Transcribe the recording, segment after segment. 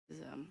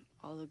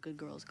all the good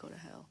girls go to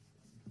hell.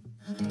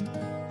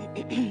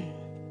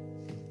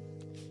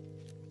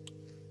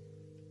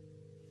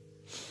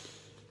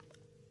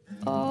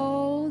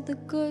 All the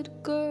good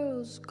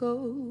girls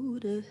go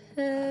to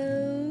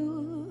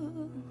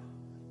hell,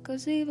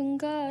 'cause even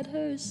God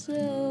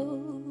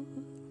herself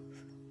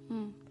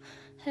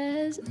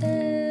has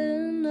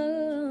enemies.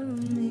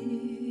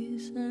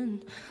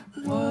 And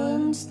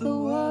once the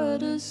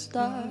water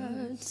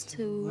starts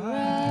to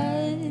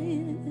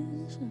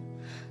rise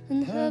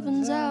and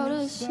heaven's out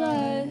of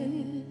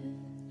sight,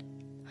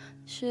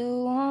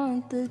 she'll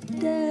want the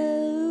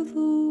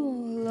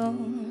devil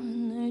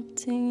on her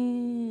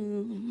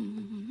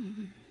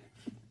team.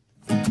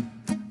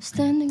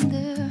 Standing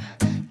there,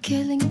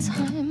 killing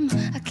time,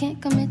 I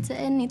can't commit to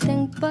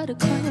anything but a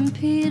crime.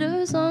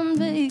 Peter's on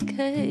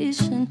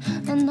vacation,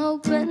 an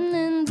open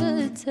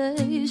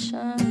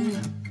invitation.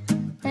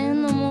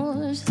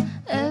 Animals,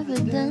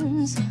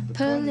 evidence,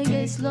 pearly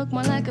gates look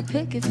more like a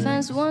picket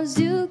fence. Once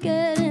you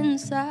get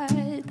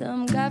inside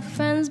them, got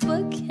friends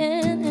but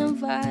can't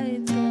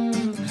invite them.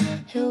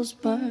 Hills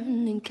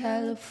burn in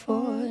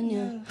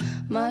California,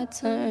 my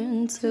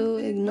turn to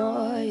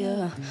ignore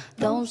ya.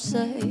 Don't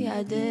say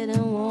I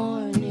didn't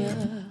warn ya.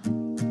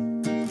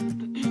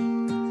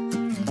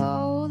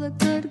 Oh, the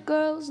good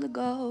girls that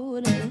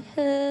go to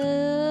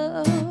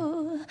hell,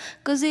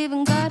 'cause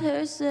even God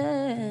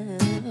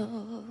herself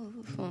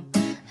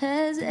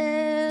has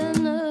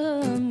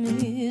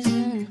enemies.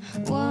 And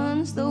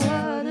once the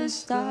water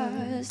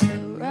starts to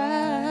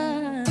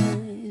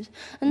rise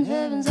and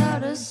heaven's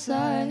out of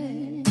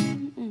sight,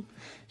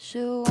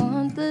 she'll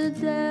want the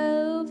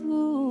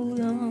devil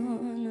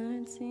on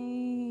her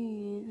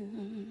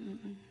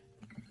team.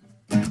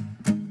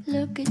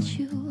 Look at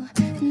you,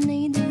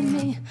 needing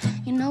me.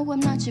 You know I'm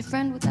not your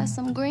friend without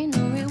some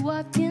greenery.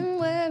 Walking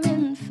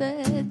wearing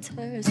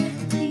fetters.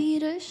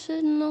 Peter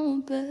should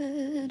know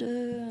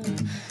better.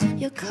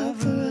 Your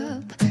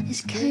cover-up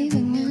is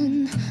caving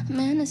in.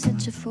 Man is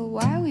such a fool,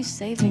 why are we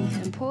saving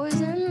him?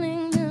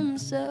 Poisoning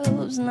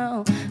themselves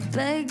now,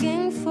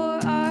 begging for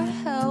our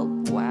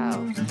help.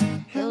 Wow.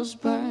 Hills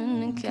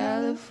burn in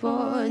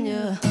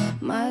California,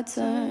 my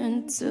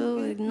turn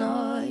to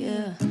ignore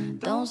ya.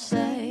 Don't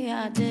say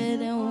I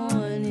didn't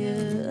warn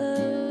you.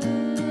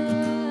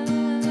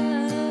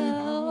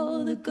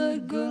 All the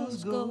good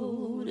girls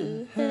go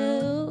to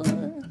hell,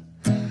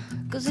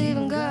 'cause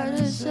even God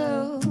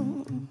herself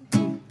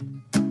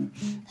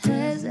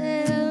has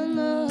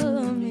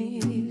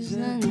enemies.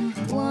 And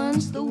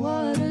once the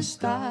water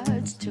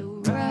starts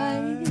to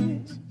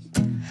rise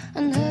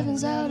and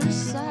heaven's out of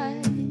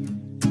sight,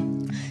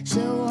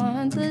 she'll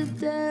want the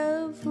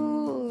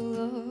devil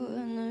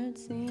on her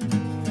team.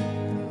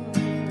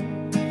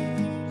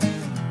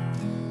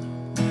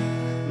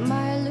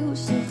 My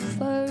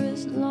Lucifer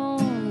is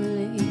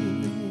lonely.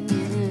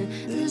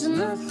 There's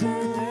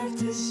nothing left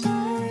to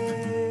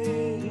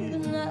say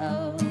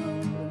now.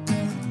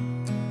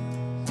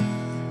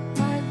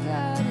 My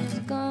God is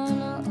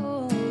gonna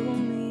hold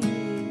me.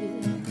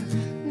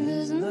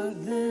 There's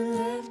nothing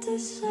left to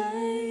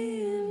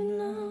say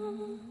now.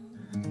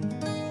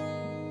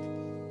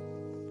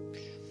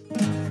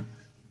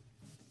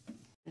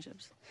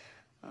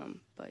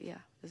 But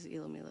yeah, this is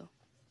Ilomilo.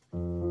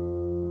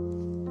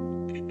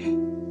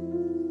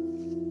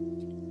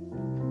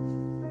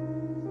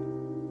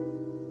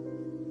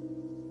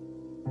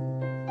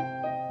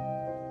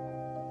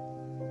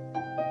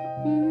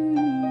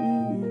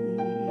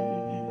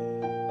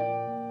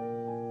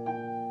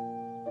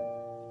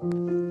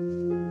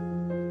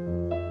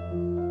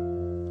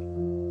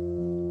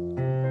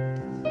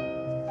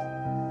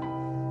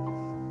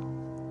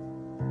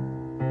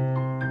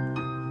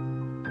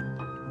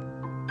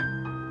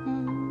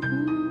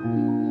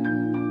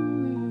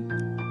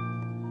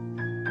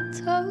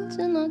 Told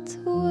you not to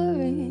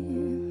worry,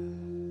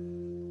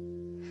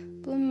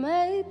 but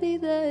maybe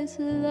there's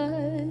a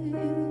light.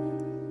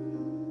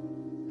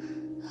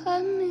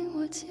 Honey,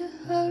 what's your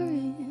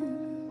hurry?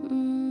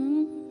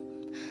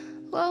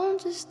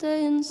 Won't you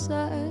stay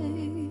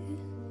inside?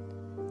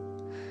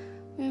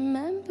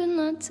 Remember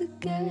not to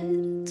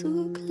get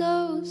too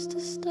close to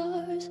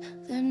stars.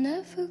 They're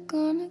never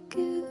gonna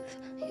give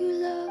you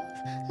love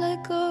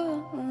like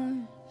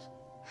ours.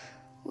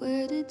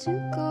 Where did you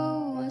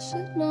go? I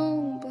should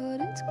know,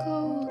 but it's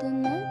cold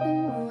and I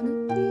don't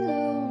wanna be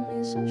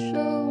lonely. So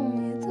show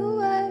me the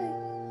way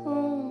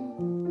home.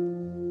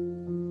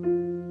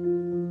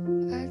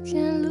 I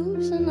can't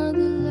lose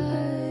another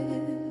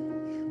life.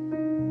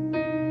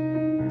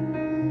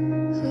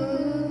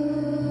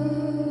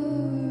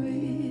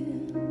 Hurry,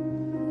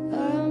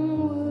 I'm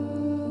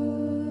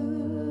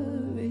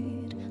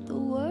worried. The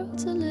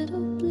world's a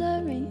little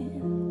blurry.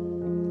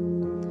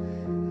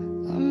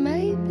 Or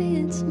maybe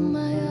it's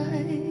my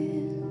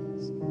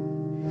eyes.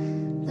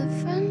 The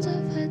friends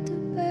I've had to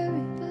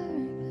bury.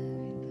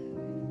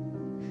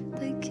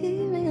 They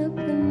keep me up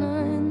at night.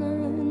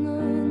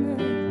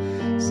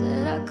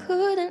 Said I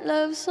couldn't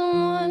love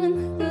someone,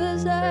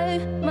 'cause I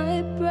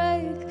might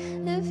break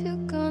if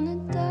you're gonna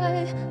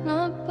die,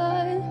 not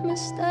by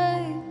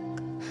mistake.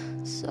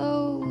 So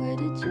So where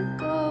did you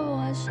go?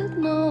 I should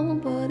know,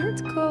 but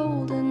it's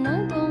cold and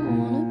I don't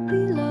wanna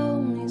be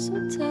lonely.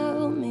 So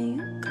tell me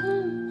you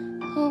come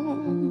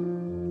home,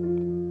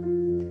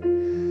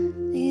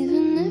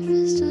 even if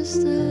it's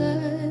just a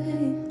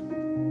lie.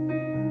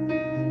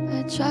 I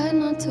tried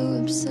not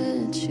to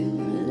upset you,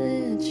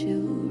 let you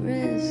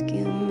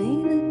rescue me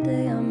the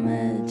day I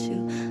met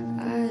you.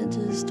 I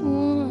just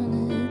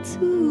wanted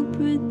to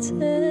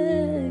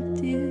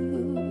protect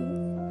you,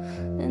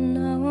 and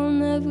now I'll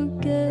never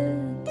get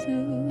to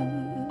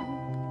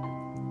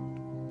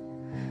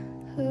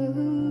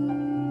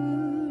hurry.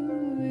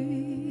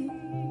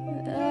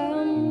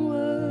 I'm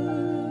worried.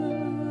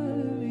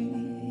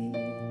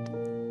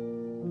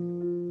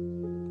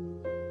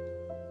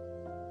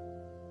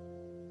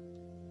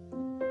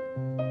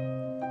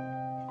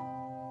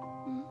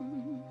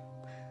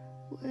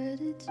 Where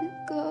did you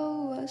go?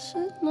 I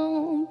should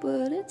know,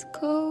 but it's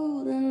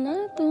cold and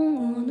I don't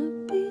wanna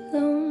be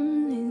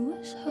lonely.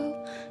 Was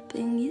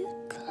hoping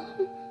you'd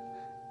come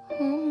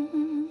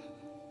home.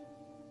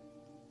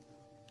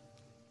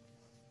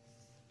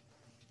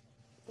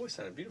 Voice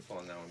sounded beautiful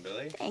on that one,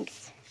 Billy.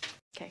 Thanks.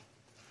 Okay.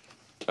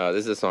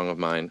 This is a song of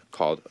mine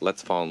called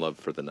Let's Fall in Love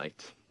for the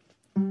Night.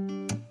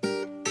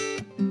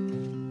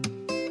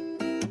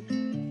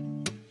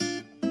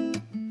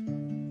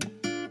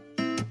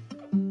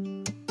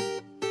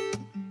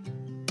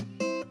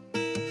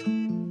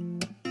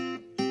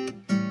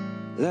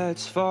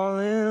 Let's fall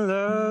in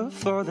love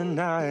for the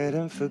night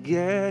and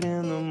forget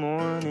in the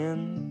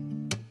morning.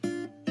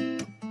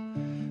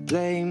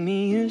 Play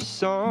me a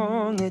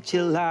song that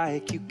you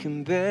like, you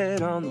can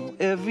bet I'll know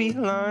every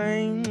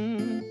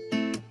line.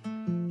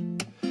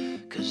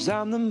 'Cause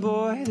I'm the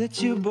boy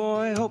that you,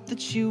 boy, hope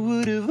that you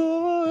would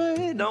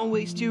avoid. Don't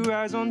waste your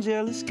eyes on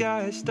jealous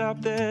guys, stop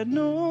that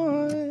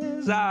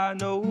noise. I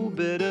know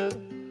better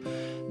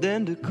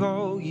than to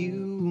call you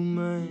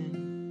mine.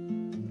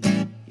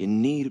 You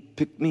need to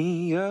pick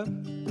me up,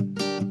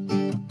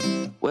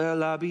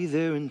 well, I'll be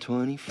there in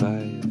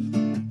 25.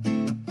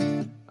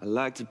 I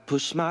like to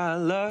push my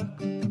luck,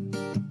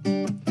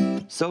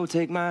 so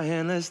take my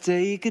hand, let's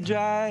take a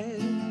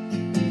drive.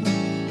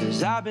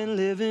 'Cause I've been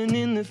living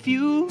in the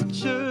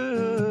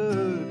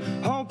future,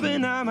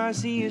 hoping I might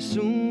see you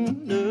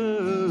sooner.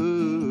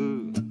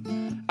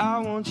 I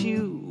want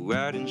you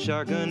riding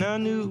shotgun, I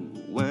knew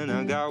when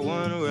I got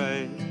one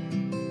right.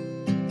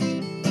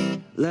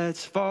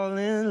 Let's fall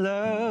in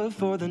love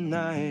for the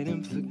night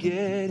and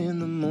forget in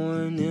the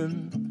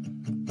morning.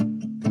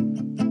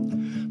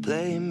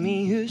 Play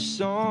me a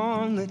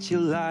song that you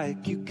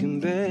like, you can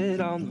bet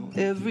I'll know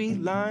every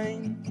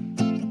line.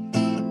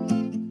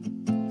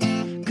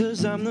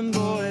 'Cause I'm the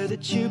boy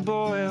that you,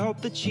 boy, hope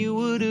that you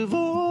would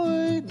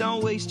avoid.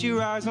 Don't waste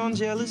your eyes on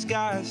jealous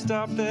guys,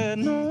 stop that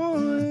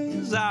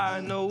noise. I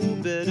know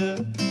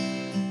better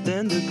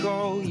than to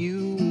call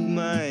you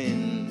mine.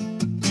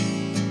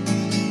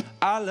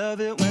 I love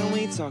it when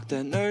we talk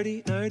that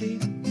nerdy, nerdy.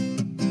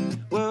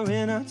 We're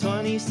in our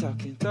 20s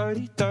talking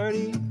 30.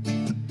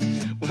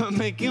 We're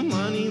making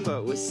money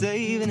but we're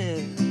saving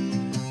it,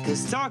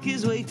 'cause talk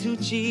is way too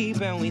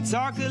cheap and we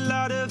talk a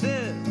lot of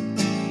it.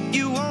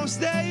 You won't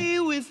stay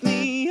with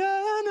me,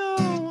 I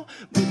know,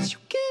 but you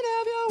can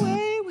have your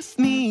way with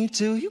me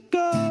till you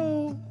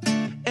go.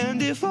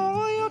 And if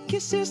all your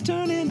kisses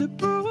turn into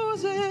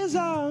bruises,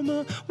 I'm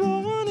a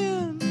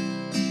warning.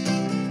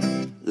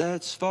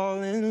 Let's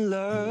fall in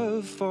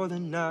love for the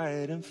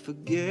night and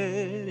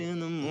forget in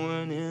the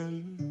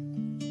morning.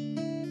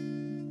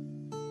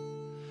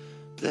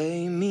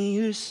 Play me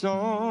a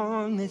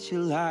song that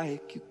you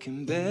like, you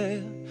can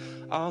bet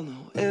I'll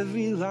know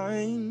every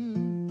line.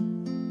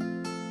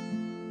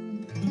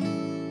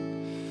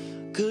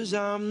 'Cause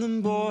I'm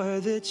the boy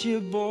that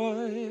your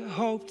boy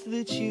hoped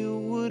that you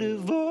would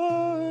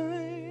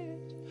avoid.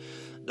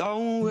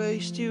 Don't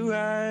waste your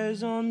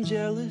eyes on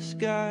jealous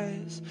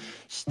guys,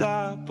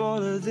 stop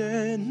all of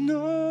that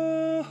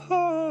noise.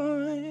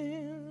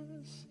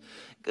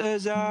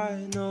 'Cause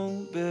I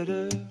know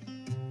better,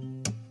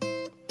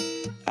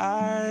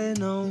 I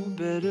know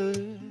better,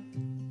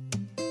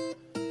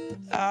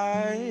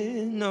 I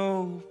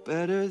know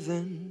better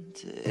than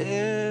to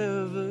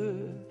ever,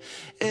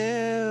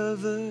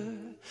 ever,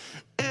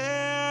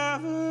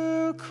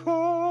 ever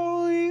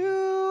call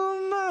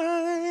you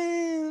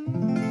mine.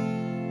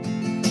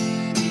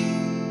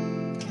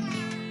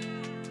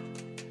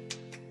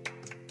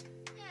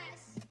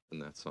 In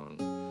that song,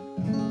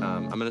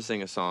 I'm gonna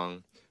sing a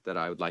song that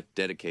I would like to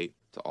dedicate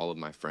to all of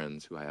my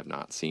friends who I have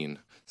not seen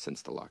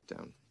since the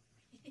lockdown.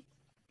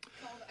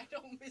 I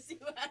don't miss you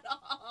at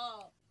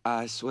all.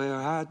 I swear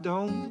I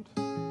don't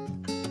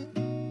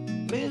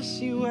miss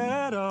you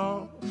at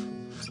all.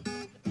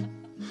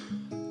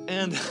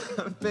 And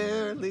I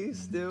barely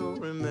still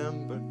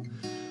remember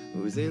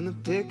who's in the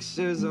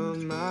pictures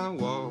on my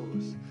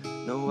walls.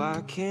 No,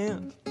 I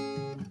can't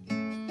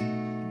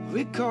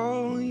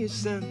recall your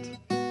scent.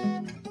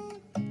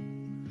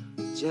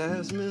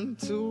 Jasmine,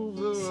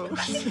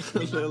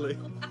 tuberose, lily.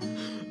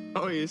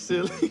 Oh, your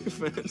silly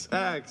French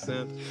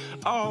accent.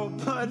 Oh,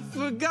 but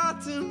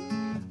forgotten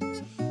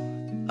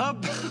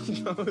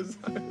about those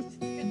eyes.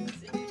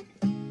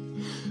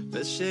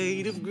 The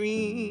shade of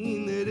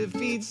green that if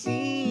he'd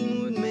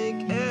seen would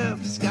make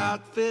F.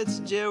 Scott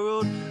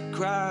Fitzgerald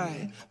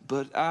cry,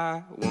 but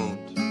I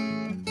won't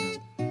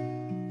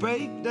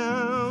break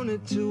down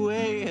at 2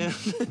 a.m.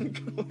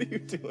 What are you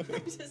doing?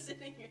 I'm just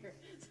sitting here.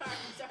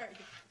 Sorry.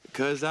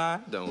 Because I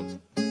don't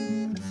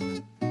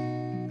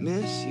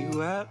miss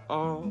you at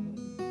all.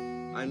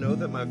 I know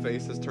that my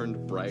face has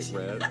turned bright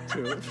red,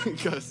 too,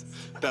 because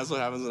that's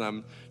what happens when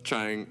I'm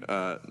trying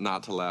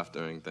not to laugh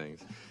during things.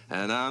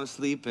 And I'm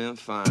sleeping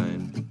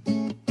fine.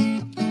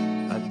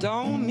 I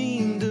don't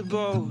mean to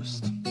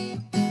boast,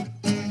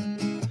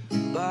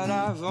 but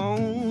I've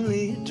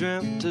only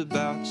dreamt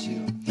about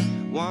you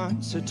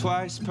once or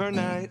twice per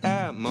night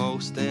at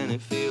most, and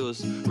it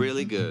feels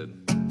really good.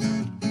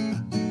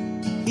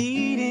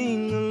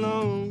 Eating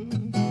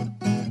alone,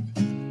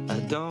 I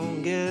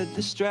don't get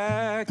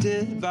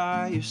distracted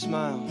by your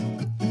smile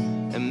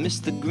and miss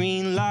the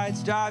green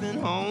lights driving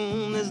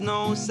home. There's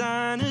no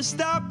sign of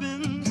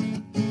stopping.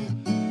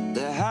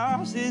 The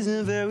house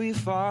isn't very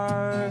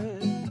far,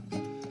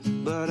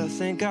 but I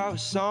think our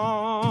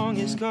song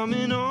is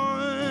coming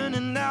on,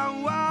 and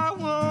now I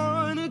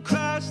wanna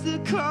crash the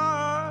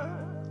car,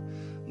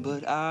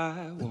 but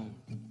I won't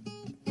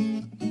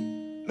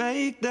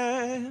make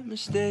that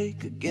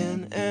mistake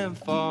again and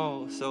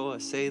fall. So I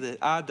say that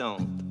I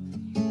don't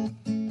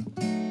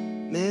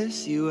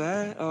miss you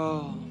at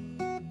all,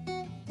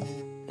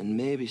 and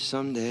maybe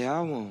someday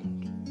I won't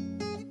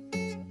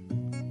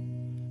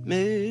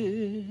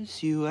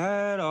miss you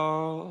at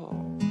all.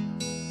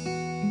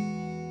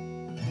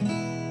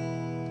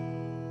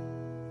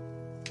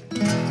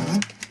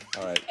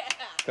 All right,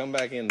 come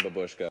back in,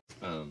 Babushka.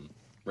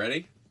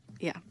 Ready?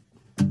 Yeah.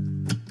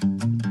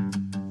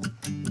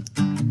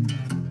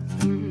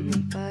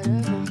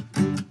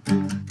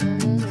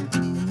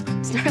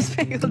 Star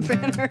Spangled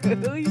Banner,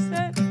 who you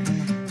said?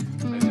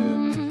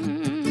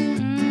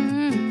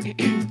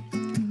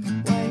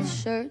 White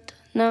shirt,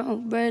 now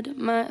bread,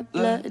 my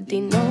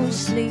bloody nose,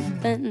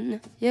 sleeping.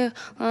 You're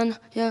on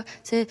your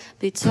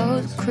tippy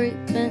toes,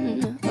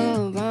 creeping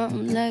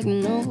around like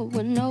no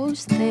one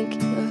knows.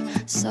 Think you're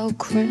so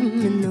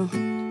criminal.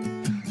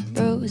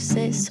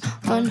 Bruises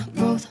on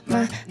both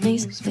my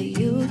knees, but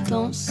you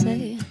don't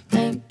say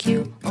thank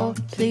you or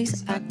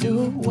please. I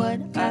do what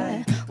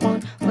I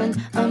want when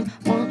I'm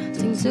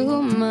wanting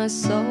to. My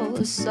soul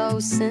is so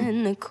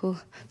cynical.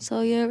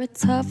 So you're a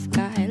tough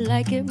guy,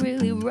 like it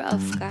really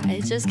rough guy.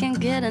 Just can't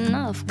get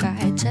enough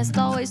guy, chest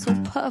always so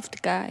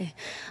puffed guy.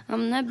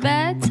 I'm that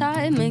bad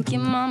type, make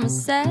your mama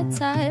sad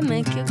type,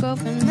 make your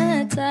girlfriend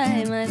mad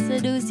type. I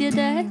seduce your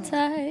dad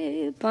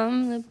type.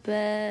 I'm the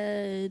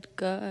bad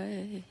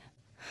guy.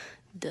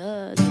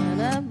 Da da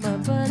da ba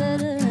ba da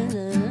da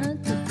da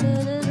da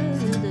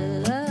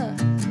da.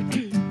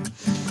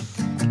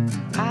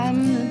 I'm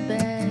the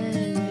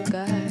bad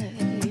guy.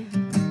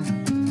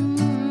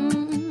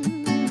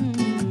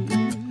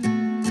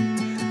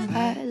 I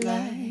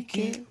like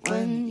it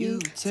when you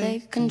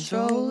take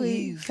control,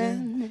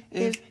 even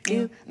if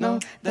you know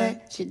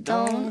that you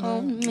don't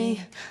own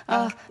me.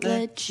 I'll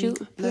let you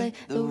play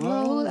the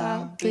role.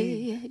 I'll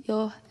be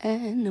your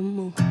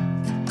animal.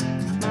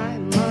 My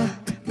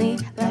mommy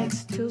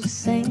likes to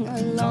sing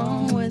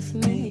along with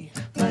me,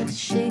 but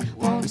she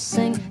won't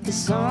sing the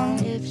song.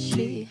 If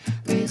she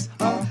reads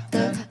all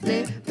the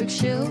lyrics,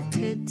 she'll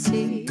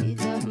pity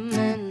the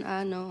men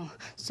I know.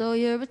 So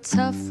you're a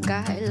tough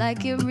guy,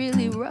 like you're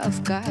really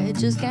rough guy.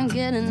 Just can't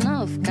get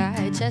enough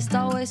guy, chest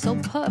always so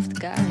puffed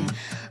guy.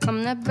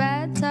 I'm that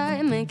bad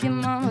type, make your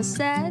mama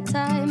sad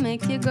type,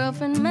 make your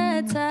girlfriend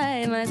mad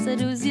type. I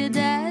seduce your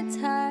dad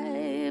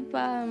type.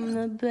 I'm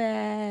the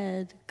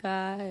bad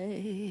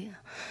guy.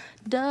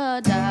 Da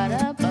da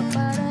da ba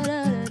ba da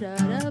da da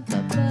da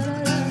ba ba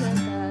da da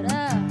da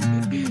da.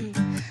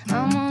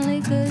 I'm only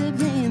good at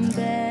being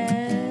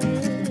bad.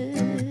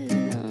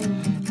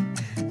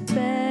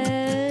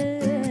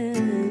 Bad.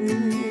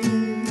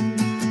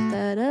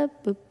 Da da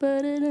ba ba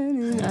da da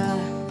da.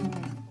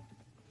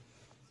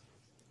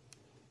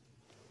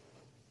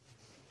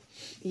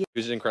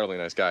 He's an incredibly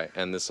nice guy,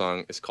 and this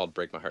song is called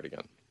Break My Heart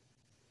Again.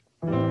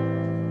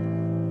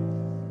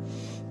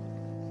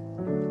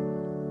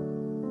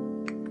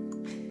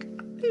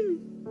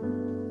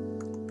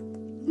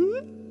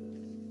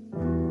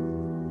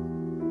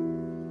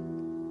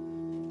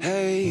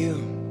 Hey you,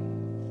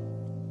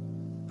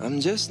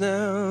 I'm just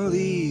now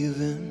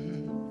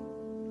leaving.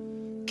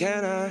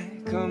 Can I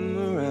come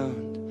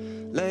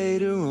around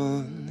later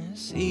on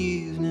this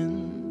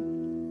evening?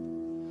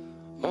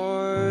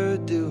 Or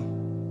do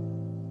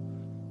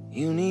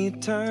you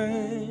need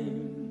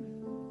time?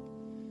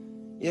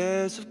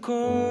 Yes, of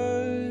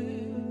course,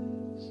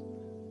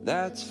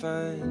 that's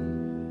fine.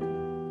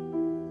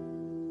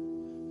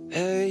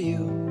 Hey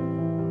you,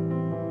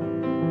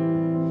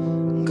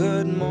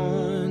 good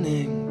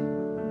morning.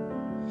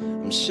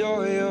 I'm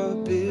sure you're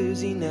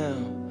busy now.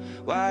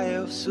 Why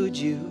else would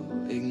you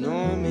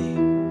ignore me?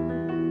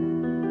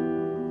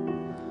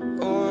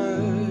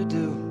 Or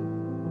do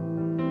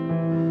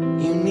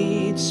you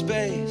need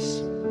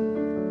space?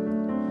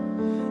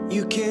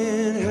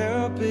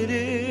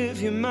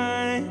 your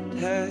mind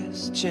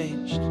has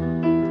changed.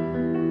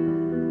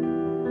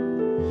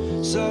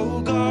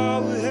 So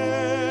go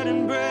ahead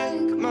and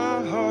break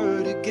my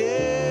heart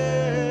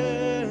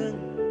again.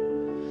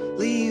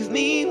 Leave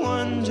me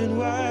wondering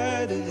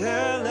why the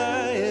hell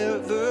I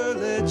ever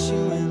let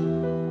you in.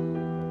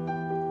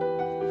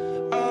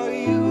 Are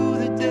you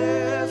the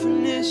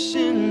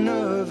definition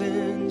of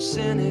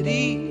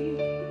insanity?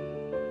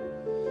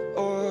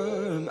 Or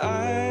am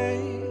I?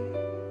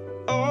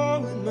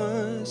 Oh, it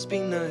must be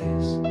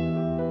nice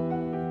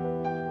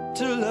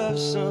to love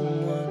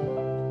someone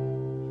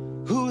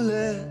who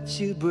lets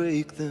you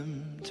break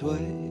them twice.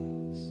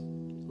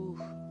 Ooh.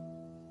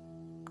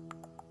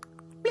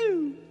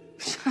 Blue.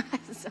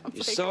 Sounds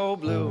You're like so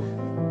blue.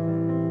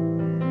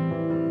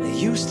 Are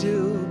you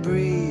still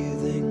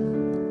breathing?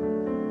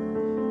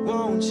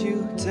 Won't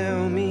you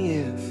tell me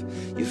if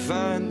you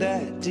find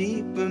that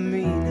deeper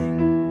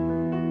meaning?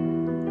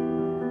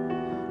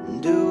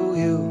 Do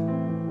you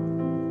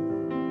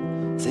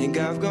think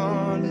I've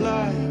gone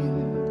blind?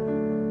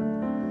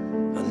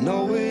 I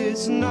know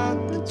it's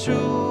not the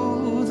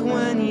truth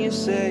when you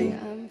say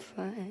I'm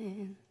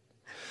fine.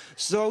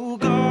 so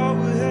go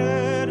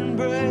ahead and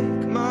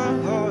break my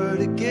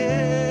heart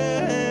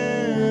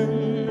again,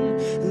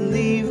 and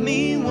leave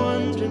me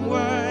wondering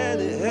why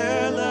the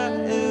hell I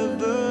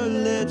ever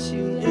let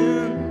you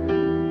in.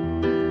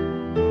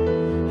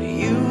 Are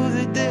you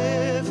the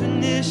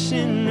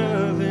definition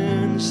of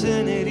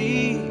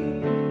insanity?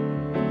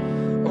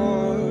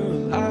 Or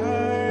am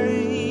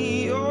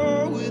I?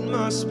 Oh, it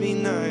must be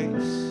nice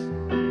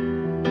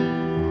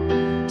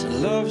to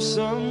love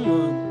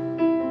someone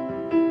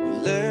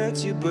who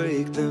lets you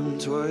break them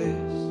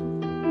twice.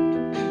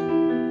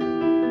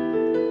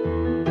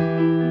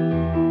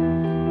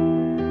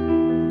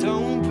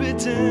 Don't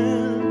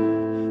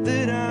pretend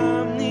that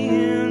I'm the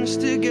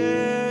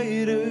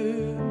instigator.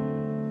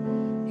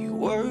 You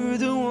were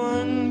the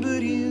one,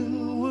 but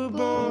you were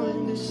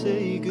born to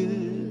say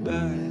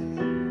goodbye.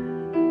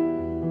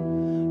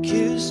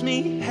 Kiss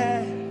me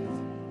half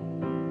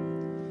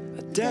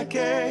a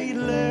decade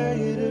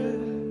later.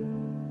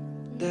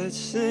 That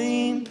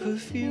same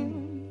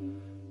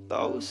perfume,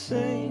 those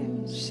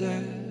same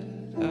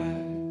sad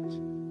eyes.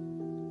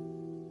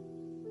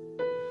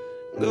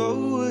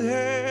 Go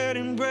ahead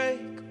and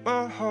break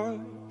my heart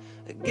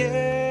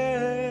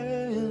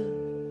again,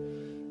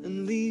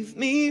 and leave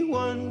me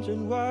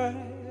wondering why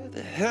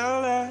the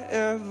hell I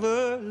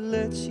ever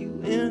let you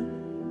in.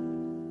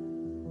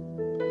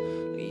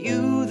 Are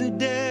you the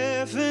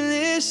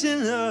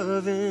definition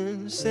of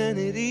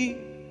insanity?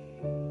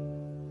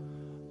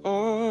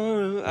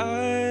 Or am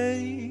I?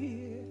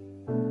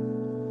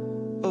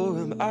 Or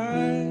am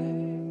I?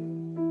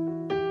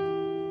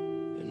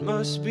 It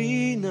must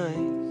be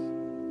nice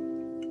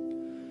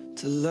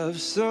to love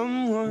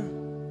someone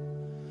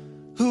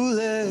who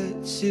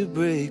lets you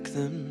break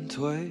them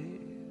twice.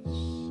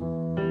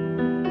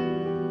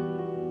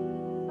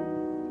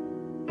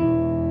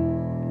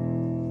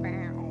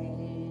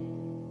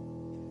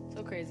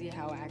 so crazy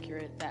how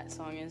accurate that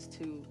song is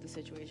to the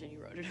situation you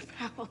wrote it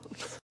about.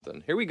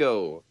 Then here we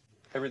go.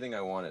 Everything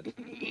I wanted.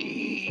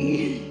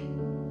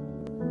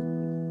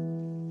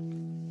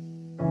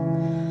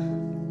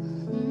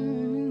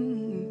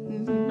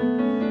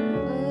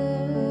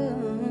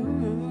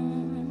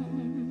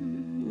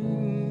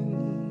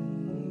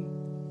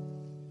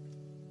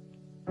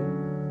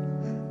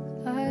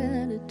 I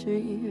had a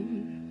dream.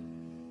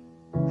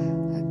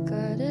 I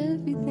got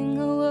everything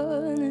I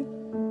wanted.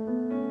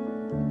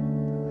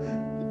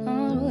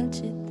 Not what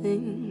you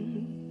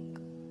think.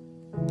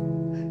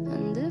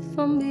 And if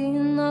I'm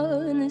being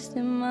honest,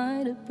 it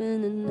might have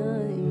been a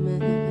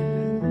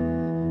nightmare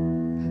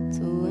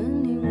to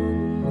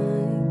anyone who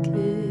might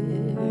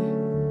care.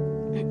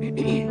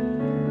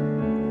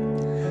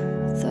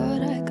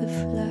 Thought I could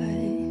fly,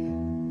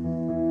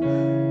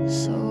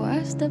 so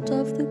I stepped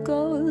off the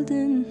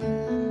golden.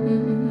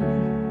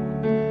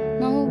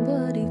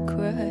 Nobody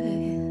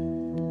cried,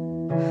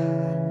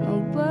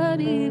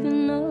 nobody even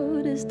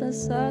noticed. I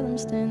saw them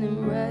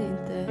standing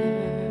right there.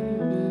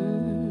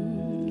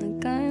 I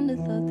kinda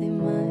thought they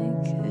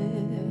might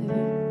care.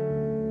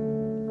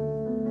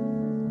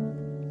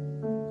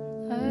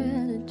 I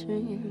had a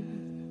dream.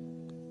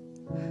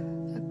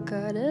 I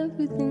got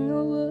everything I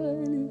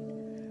wanted,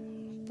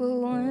 but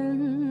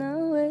when I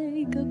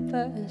wake up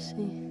I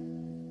see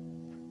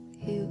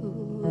you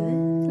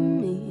with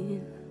me.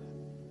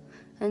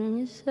 And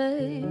you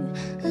say,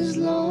 as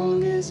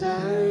long as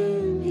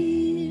I'm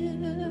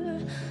here,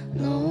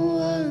 no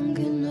one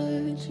can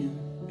hurt you.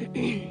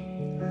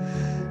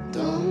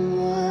 Don't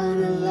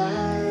wanna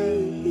lie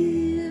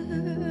here,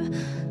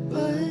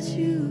 but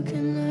you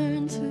can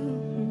learn to.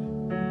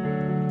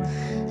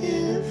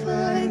 If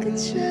I could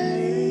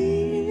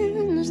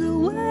change the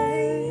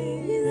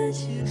way that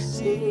you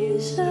see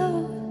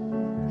yourself,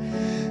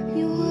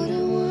 you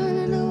wouldn't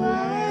wanna know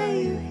why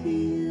you're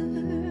here.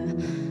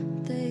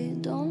 They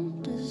don't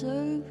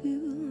deserve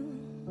you.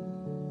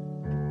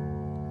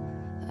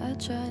 I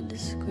tried to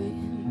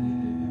scream,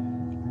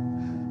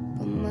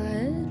 but my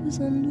head was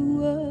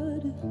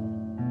underwater.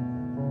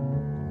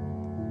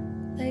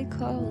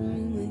 called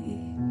me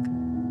weak.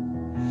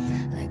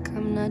 Like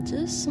I'm not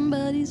just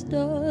somebody's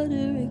daughter,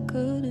 it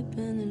could have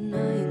been a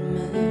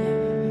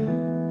nightmare.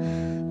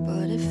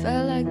 But it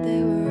felt like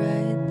they were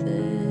right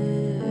there.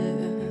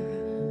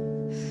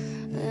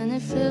 And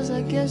it feels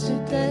like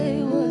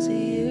yesterday was a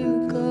year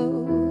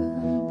ago.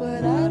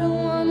 But I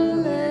don't wanna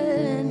let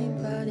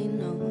anybody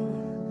know,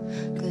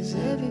 'cause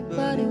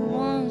everybody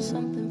wants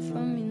something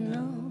from me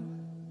now,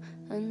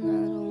 and I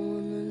don't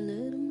wanna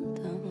let them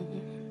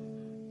down.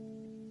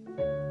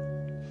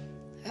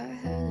 I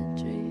had a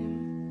dream,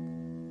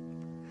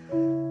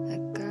 I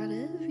got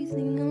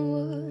everything I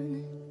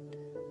wanted,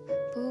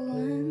 but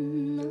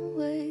when I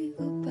wake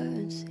up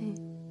I see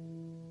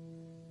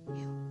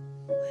you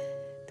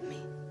with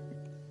me.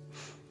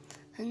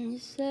 And you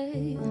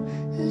say,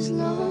 as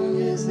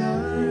long as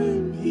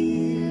I'm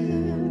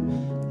here,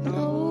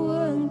 no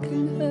one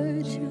can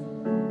hurt you.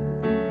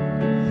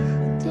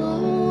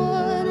 Don't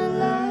wanna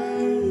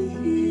lie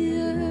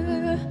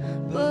here,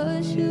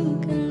 but you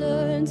can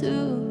learn to.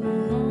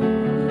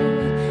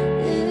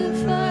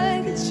 If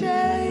I could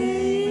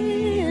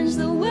change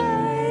the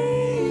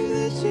way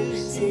that you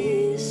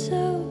see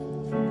yourself,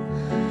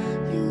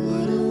 you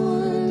wouldn't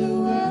wonder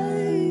why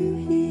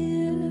you're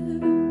here,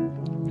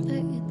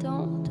 that you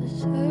don't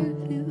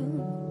deserve you.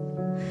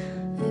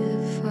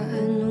 If I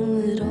knew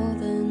it all,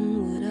 then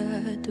would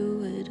I do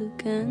it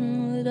again?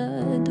 Would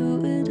I do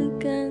it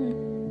again?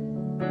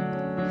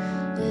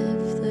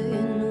 If they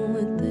knew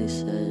what they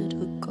said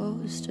would go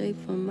straight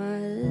from my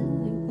head,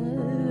 what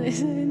would they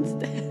say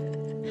instead?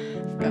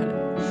 Forgot it.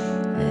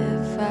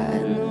 If I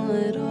knew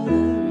it all,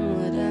 then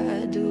would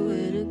I do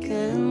it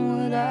again?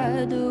 Would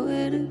I do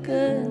it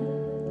again?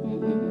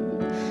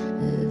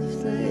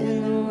 If they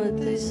knew what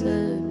they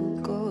said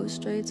would go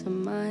straight to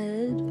my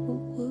head,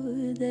 what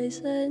would they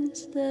say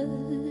instead?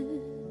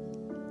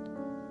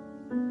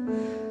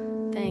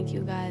 Thank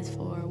you guys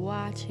for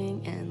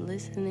watching and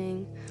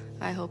listening.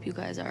 I hope you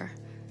guys are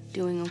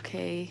doing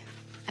okay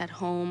at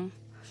home.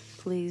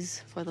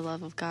 Please, for the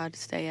love of God,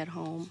 stay at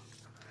home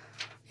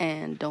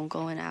and don't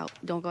go out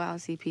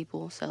and see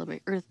people.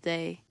 Celebrate Earth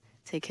Day.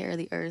 Take care of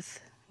the earth.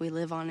 We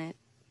live on it.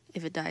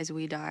 If it dies,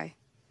 we die.